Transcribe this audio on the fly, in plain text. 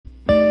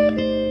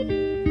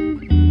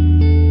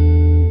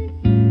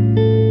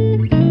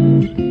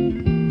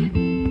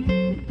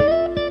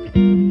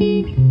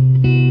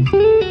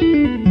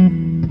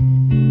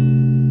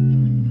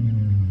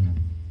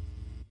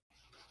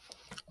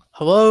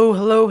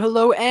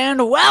hello,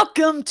 and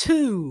welcome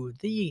to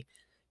the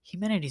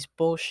Humanities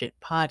Bullshit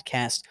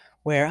podcast,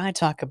 where I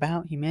talk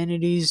about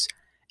humanity's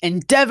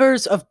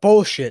endeavors of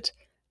bullshit.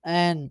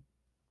 And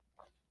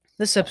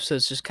this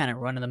episode's just kind of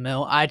run of the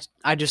mill.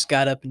 I just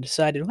got up and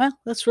decided, well,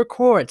 let's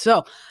record.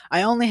 So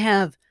I only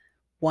have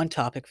one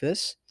topic for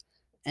this,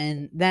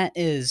 and that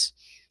is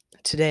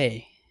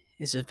today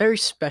is a very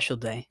special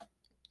day,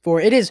 for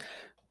it is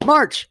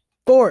March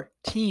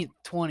 14th,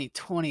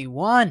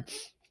 2021.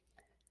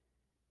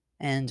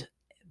 And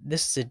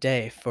this is a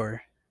day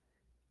for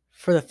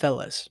the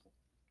fellas.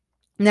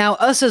 Now,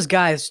 us as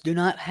guys do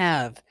not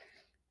have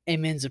a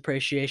Men's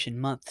Appreciation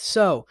Month,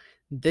 so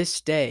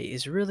this day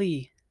is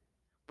really,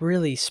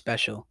 really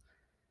special,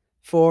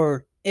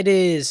 for it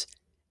is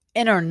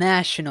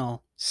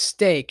International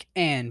Steak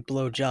and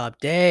Blowjob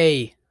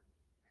Day.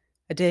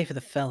 A day for the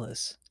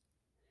fellas.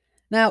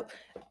 Now,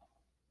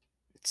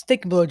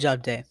 Steak and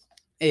Blowjob Day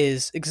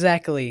is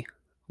exactly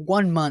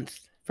 1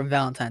 month from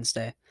Valentine's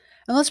Day.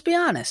 And let's be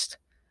honest,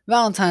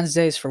 Valentine's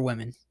Day is for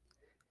women.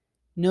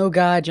 No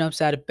guy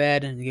jumps out of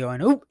bed and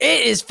going, "Ooh,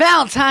 it is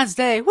Valentine's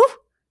Day!" Woo!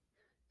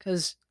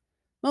 Because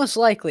most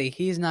likely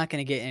he's not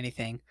going to get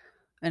anything.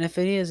 And if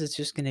it is, it's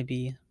just going to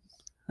be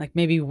like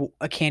maybe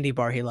a candy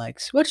bar he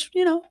likes, which,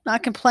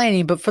 not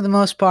complaining, but for the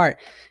most part,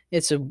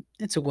 it's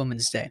a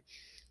woman's day.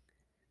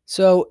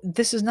 So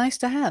this is nice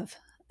to have.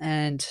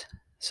 And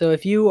so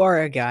if you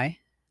are a guy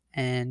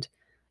and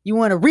you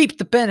want to reap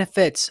the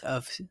benefits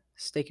of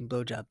Steak and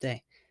Blowjob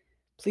Day,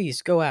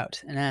 please go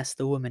out and ask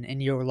the woman in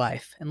your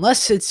life,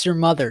 unless it's your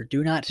mother,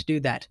 do not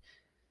do that,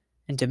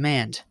 and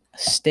demand a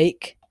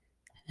steak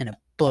and a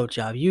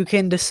blowjob. You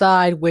can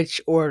decide which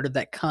order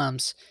that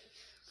comes,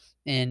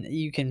 and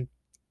you can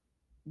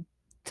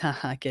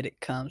get it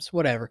comes,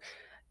 whatever.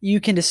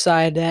 You can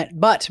decide that,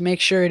 but make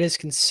sure it is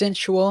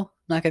consensual.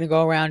 Not going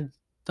to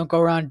don't go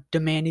around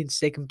demanding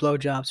steak and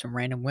blowjobs from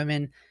random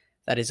women.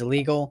 That is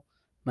illegal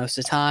most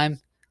of the time,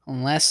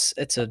 unless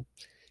it's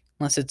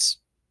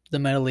the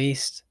Middle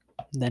East.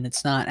 Then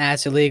it's not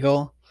as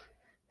illegal.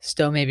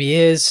 Still maybe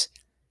is.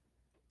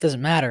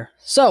 Doesn't matter.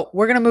 So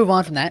we're going to move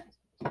on from that.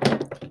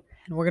 And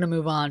we're going to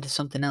move on to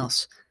something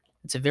else.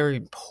 It's a very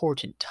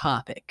important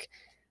topic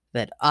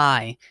that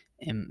I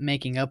am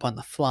making up on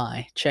the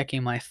fly,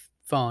 checking my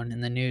phone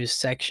in the news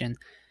section.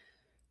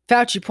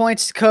 Fauci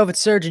points to COVID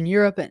surge in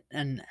Europe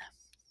and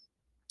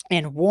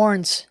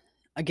warns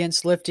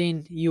against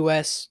lifting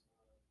U.S.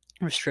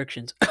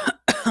 restrictions.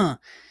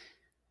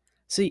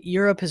 See,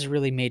 Europe has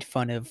really made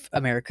fun of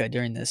America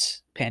during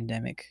this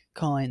pandemic,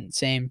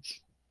 saying,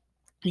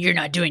 "You're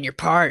not doing your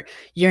part.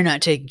 You're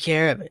not taking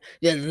care of it."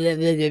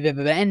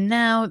 And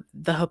now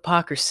the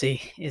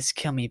hypocrisy is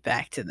coming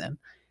back to them.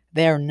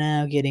 They are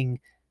now getting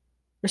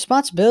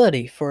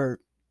responsibility for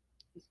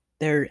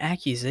their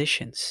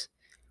accusations,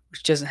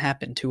 which doesn't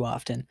happen too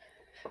often.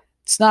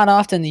 It's not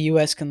often the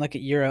U.S. can look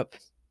at Europe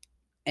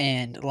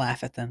and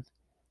laugh at them,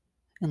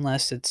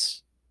 unless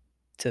it's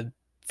to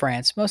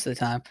France most of the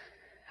time.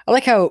 I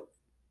like how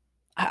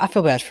I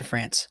feel bad for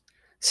France.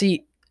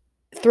 See,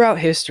 throughout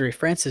history,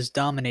 France has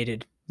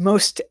dominated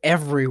most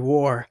every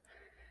war.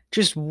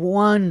 Just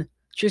one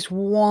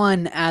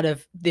out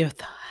of the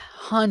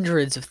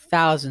hundreds of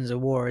thousands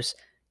of wars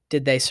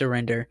did they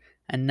surrender,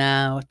 and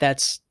now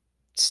that's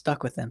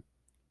stuck with them.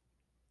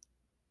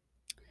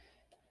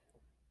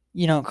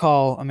 You don't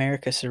call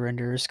America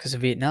surrenders because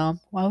of Vietnam.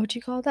 Why would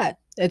you call that?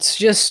 It's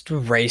just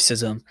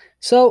racism.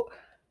 So,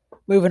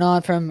 moving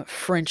on from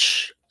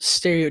French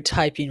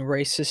stereotyping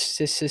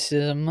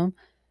racism.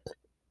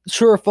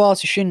 True or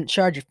false, you shouldn't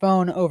charge your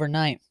phone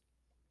overnight.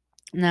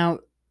 Now,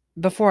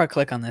 before I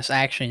click on this, I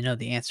actually know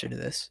the answer to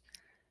this,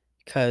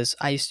 because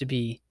I used to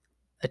be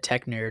a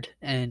tech nerd.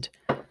 And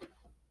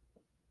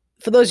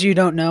for those of you who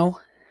don't know,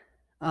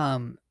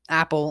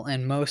 Apple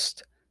and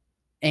most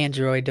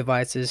Android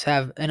devices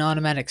have an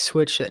automatic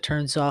switch that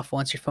turns off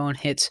once your phone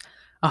hits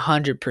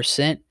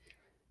 100%.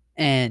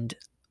 And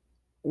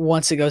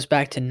once it goes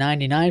back to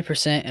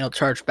 99%, it'll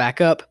charge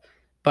back up,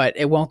 but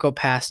it won't go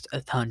past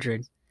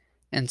 100.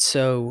 And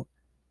so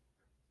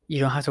you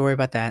don't have to worry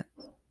about that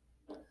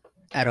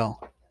at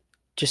all,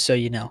 just so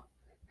you know.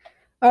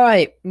 All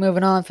right,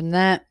 moving on from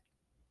that.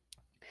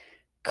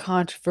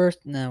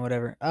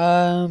 Whatever.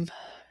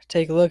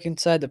 Take a look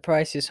inside the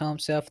priciest home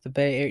sale for the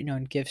Bay Area. No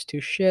one gives two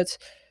shits.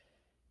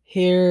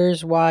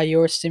 Here's why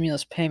your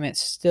stimulus payment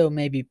still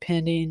may be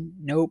pending.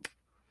 Nope.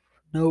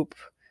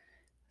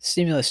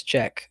 Stimulus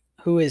check.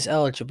 Who is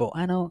eligible?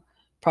 I know,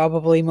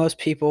 probably most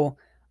people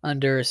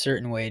under a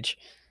certain wage.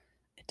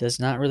 It does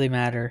not really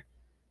matter.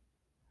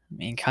 I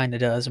mean, kind of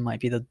does. It might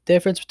be the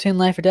difference between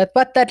life or death,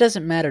 but that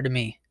doesn't matter to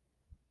me,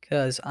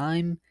 because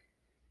I'm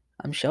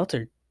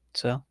sheltered.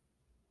 So,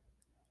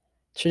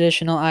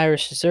 traditional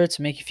Irish desserts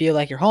make you feel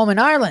like you're home in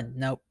Ireland.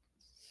 Nope.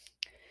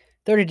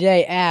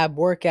 30-day ab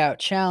workout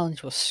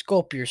challenge will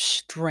sculpt your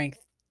strength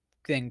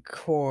and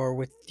core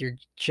with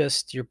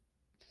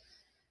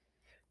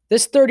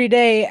This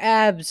 30-day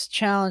abs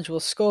challenge will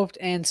sculpt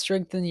and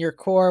strengthen your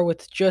core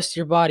with just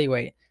your body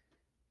weight.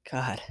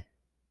 God.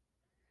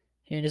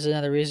 Here's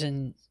another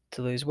reason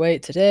to lose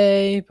weight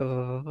today. Blah,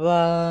 blah, blah,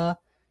 blah.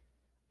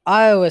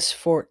 iOS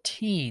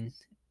 14.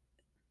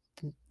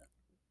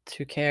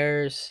 Who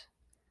cares?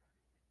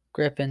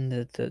 Gripping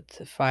the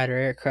fighter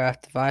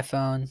aircraft of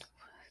iPhone.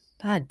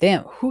 God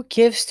damn, who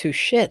gives two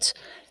shits?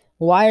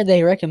 Why are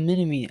they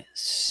recommending me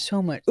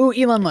so much? Ooh,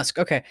 Elon Musk.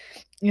 Okay.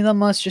 Elon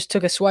Musk just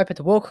took a swipe at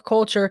the woke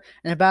culture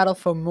in a battle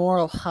for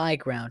moral high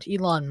ground.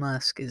 Elon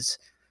Musk is.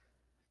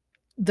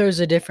 There's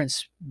a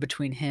difference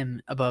between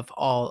him above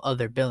all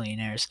other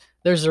billionaires.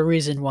 There's a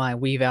reason why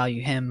we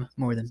value him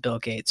more than Bill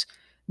Gates.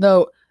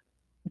 Though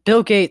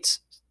Bill Gates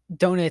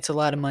donates a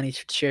lot of money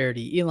to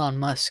charity, Elon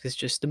Musk is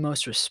just the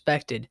most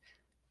respected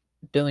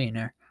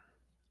billionaire.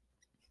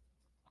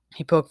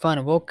 He poked fun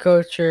at woke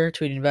culture,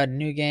 tweeting about a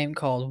new game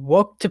called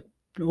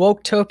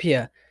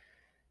Woketopia.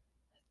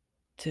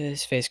 To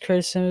his face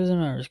criticism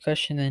or his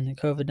question in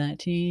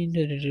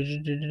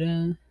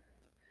COVID-19.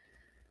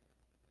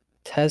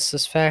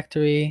 Tesla's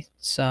factory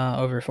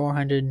saw over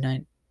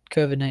 400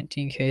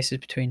 COVID-19 cases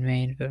between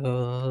May and blah,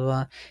 blah, blah,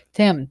 blah.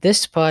 Damn,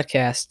 this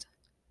podcast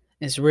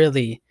is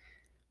really,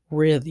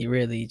 really,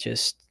 really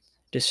just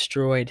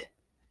destroyed.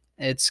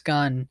 It's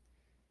gone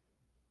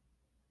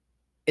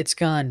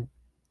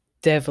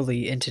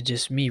devilly into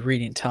just me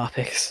reading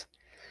topics.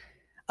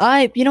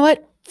 You know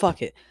what?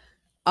 Fuck it.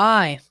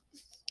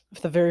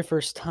 For the very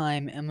first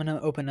time, I'm going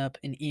to open up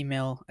an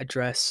email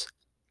address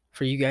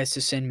for you guys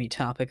to send me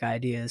topic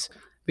ideas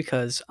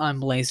because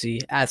I'm lazy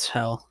as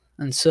hell.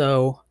 And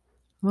so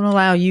I'm going to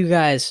allow you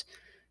guys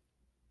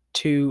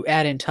to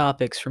add in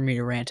topics for me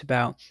to rant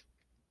about.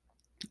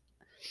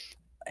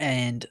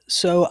 And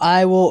so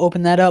I will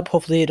open that up.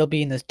 Hopefully it'll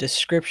be in the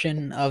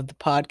description of the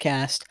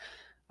podcast.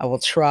 I will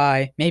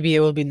try. Maybe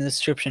it will be in the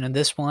description of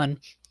this one.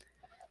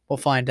 We'll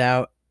find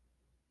out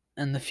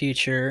in the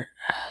future.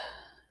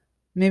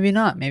 Maybe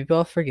not. Maybe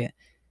I'll forget.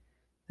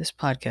 This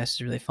podcast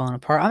is really falling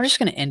apart. I'm just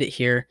going to end it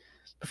here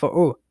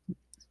before.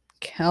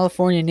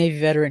 California Navy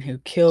veteran who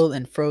killed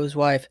and froze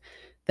wife,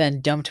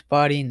 then dumped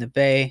body in the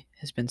bay,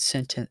 has been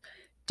sentenced.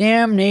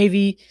 Damn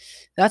Navy.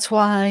 That's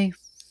why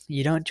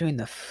you don't join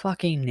the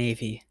fucking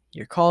Navy.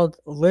 You're called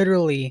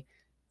literally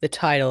the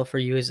title for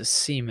you as a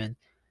seaman.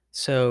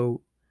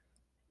 So,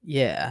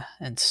 yeah,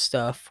 and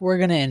stuff. We're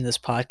going to end this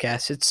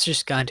podcast. It's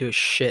just gone to a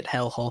shit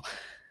hellhole.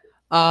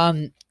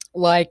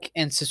 Like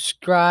and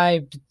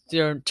subscribe,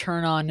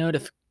 turn on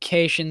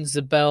notifications,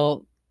 the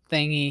bell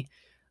thingy.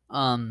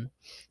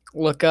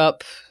 Look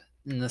up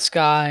in the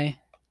sky.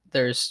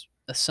 There's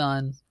a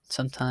sun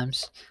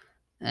sometimes.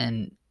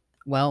 And,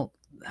 well,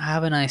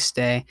 have a nice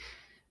day.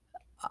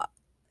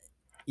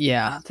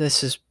 Yeah,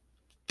 this has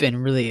been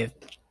really a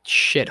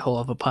shithole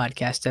of a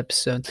podcast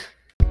episode.